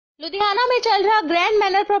लुधियाना में चल रहा ग्रैंड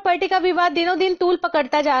मैनर प्रॉपर्टी का विवाद दिनों दिन तूल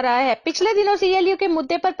पकड़ता जा रहा है। पिछले दिनों सीएलयू के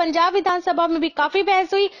मुद्दे पर पंजाब विधानसभा में भी काफी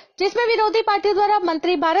बहस हुई, जिसमें विरोधी पार्टियों द्वारा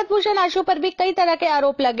मंत्री भारत भूषण आशु पर भी कई तरह के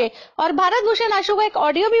आरोप लगे और भारत भूषण आशु का एक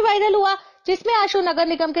ऑडियो भी वायरल हुआ, जिसमें आशु नगर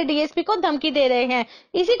निगम के डीएसपी को धमकी दे रहे हैं।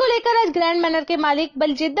 इसी को लेकर आज ग्रैंड मैनर के मालिक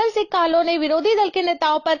बलजिंदर सिंह कालो ने विरोधी दल के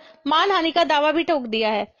नेताओं पर मानहानि का दावा भी ठोक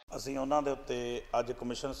दिया है। ਅਸੀਂ ਉਹਨਾਂ ਦੇ ਉੱਤੇ ਅੱਜ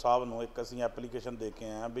ਕਮਿਸ਼ਨ ਸਾਹਿਬ ਨੂੰ ਇੱਕ ਅਸੀਂ ਐਪਲੀਕੇਸ਼ਨ ਦੇ ਕੇ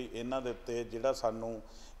ਆਏ ਹਾਂ ਵੀ ਇਹਨਾਂ ਦੇ ਉੱਤੇ ਜਿਹੜਾ ਸਾਨੂੰ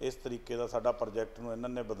ਇਸ ਤਰੀਕੇ ਦਾ ਸਾਡਾ ਪ੍ਰੋਜੈਕਟ ਨੂੰ ਇਹਨਾਂ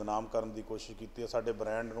ਨੇ ਬਦਨਾਮ ਕਰਨ ਦੀ ਕੋਸ਼ਿਸ਼ ਕੀਤੀ ਹੈ, ਸਾਡੇ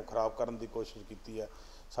ਬ੍ਰਾਂਡ ਨੂੰ ਖਰਾਬ ਕਰਨ ਦੀ ਕੋਸ਼ਿਸ਼ ਕੀਤੀ ਹੈ।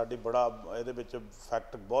 ਸਾਡੀ ਬੜਾ ਇਹਦੇ ਵਿੱਚ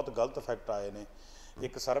ਫੈਕਟ ਬਹੁਤ ਗਲਤ ਫੈਕਟ ਆਏ ਨੇ।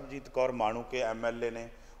 ਇੱਕ ਸਰਬਜੀਤ ਕੌਰ ਮਾਣੂਕੇ ਐਮਐਲਏ ਨੇ,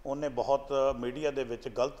 ਉਹਨੇ ਬਹੁਤ ਮੀਡੀਆ ਦੇ ਵਿੱਚ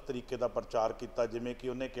ਗਲਤ ਤਰੀਕੇ ਦਾ ਪ੍ਰਚਾਰ ਕੀਤਾ, ਜਿਵੇਂ ਕਿ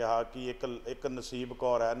ਉਹਨੇ ਕਿਹਾ ਕਿ ਇੱਕ ਨਸੀਬ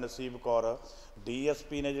ਕੌਰ ਹੈ, ਨਸੀਬ ਕੌਰ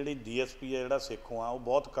ਡੀਐਸਪੀ ਨੇ, ਜਿਹੜੀ ਡੀਐਸਪੀ ਹੈ ਜਿਹੜਾ ਸੇਖੋਂ ਆ, ਉਹ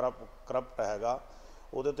ਬਹੁਤ ਕਰਪਟ ਹੈਗਾ।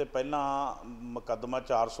 ਉਹਦੇ 'ਤੇ ਪਹਿਲਾਂ ਮੁਕੱਦਮਾ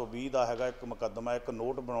 420 ਦਾ ਹੈਗਾ, ਇੱਕ ਮੁਕੱਦਮਾ ਇੱਕ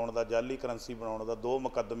ਨੋਟ ਬਣਾਉਣ ਦਾ, ਜਾਲੀ ਕਰੰਸੀ ਬਣਾਉਣ ਦਾ, 2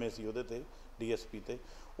 ਮੁਕੱਦਮੇ ਸੀ ਉਹਦੇ 'ਤੇ ਡੀਐਸਪੀ 'ਤੇ।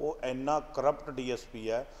 ਉਹ ਇੰਨਾ ਕਰਪਟ ਡੀਐਸਪੀ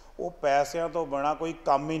ਹੈ, ਉਹ ਪੈਸਿਆਂ ਤੋਂ ਬਿਨਾਂ ਕੋਈ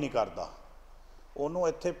ਕੰਮ ਹੀ ਨਹੀਂ ਕਰਦਾ। ਉਹਨੂੰ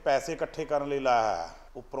ਇੱਥੇ ਪੈਸੇ ਇਕੱਠੇ ਕਰਨ ਲਈ ਲਾਇਆ ਹੈ,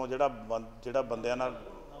 ਉੱਪਰੋਂ ਜਿਹੜਾ ਬੰਦਿਆਂ ਨਾਲ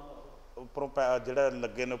ਉੱਪਰੋਂ ਜਿਹੜੇ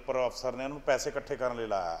ਲੱਗੇ ਨੇ ਉੱਪਰ ਅਫਸਰ ਨੇ, ਉਹਨੂੰ ਪੈਸੇ ਇਕੱਠੇ ਕਰਨ ਲਈ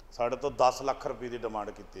ਲਾਇਆ। ਸਾਡੇ ਤੋਂ 10 ਲੱਖ ਰੁਪਏ ਦੀ ਡਿਮਾਂਡ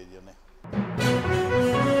ਕੀਤੀ ਹੈ ਜੀ ਉਹਨੇ।